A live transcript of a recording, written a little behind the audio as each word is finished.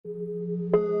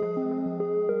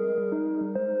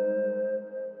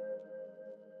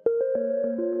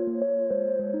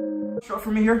up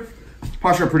for me here?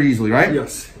 Posture up pretty easily, right?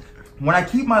 Yes. When I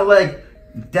keep my leg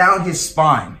down his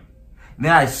spine,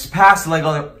 then I pass the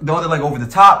other leg over the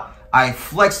top, I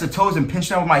flex the toes and pinch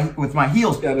down with my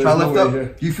heels. Yeah, try to lift up.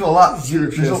 Here. You feel a lot.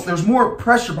 There's more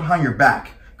pressure behind your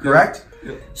back, correct?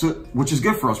 Yeah. So, which is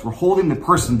good for us. We're holding the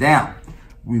person down.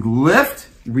 We lift,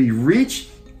 we reach,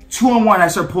 2 on 1, I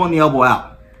start pulling the elbow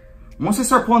out. Once I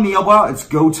start pulling the elbow out, it's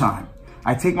go time.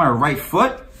 I take my right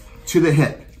foot to the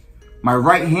hip, my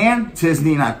right hand to his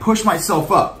knee, and I push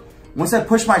myself up. Once I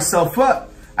push myself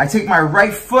up, I take my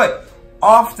right foot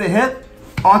off the hip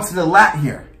onto the lat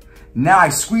here. Now I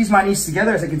squeeze my knees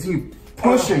together as I continue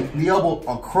pushing the elbow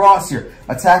across here,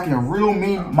 attacking a real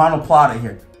mean monoplata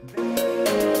here.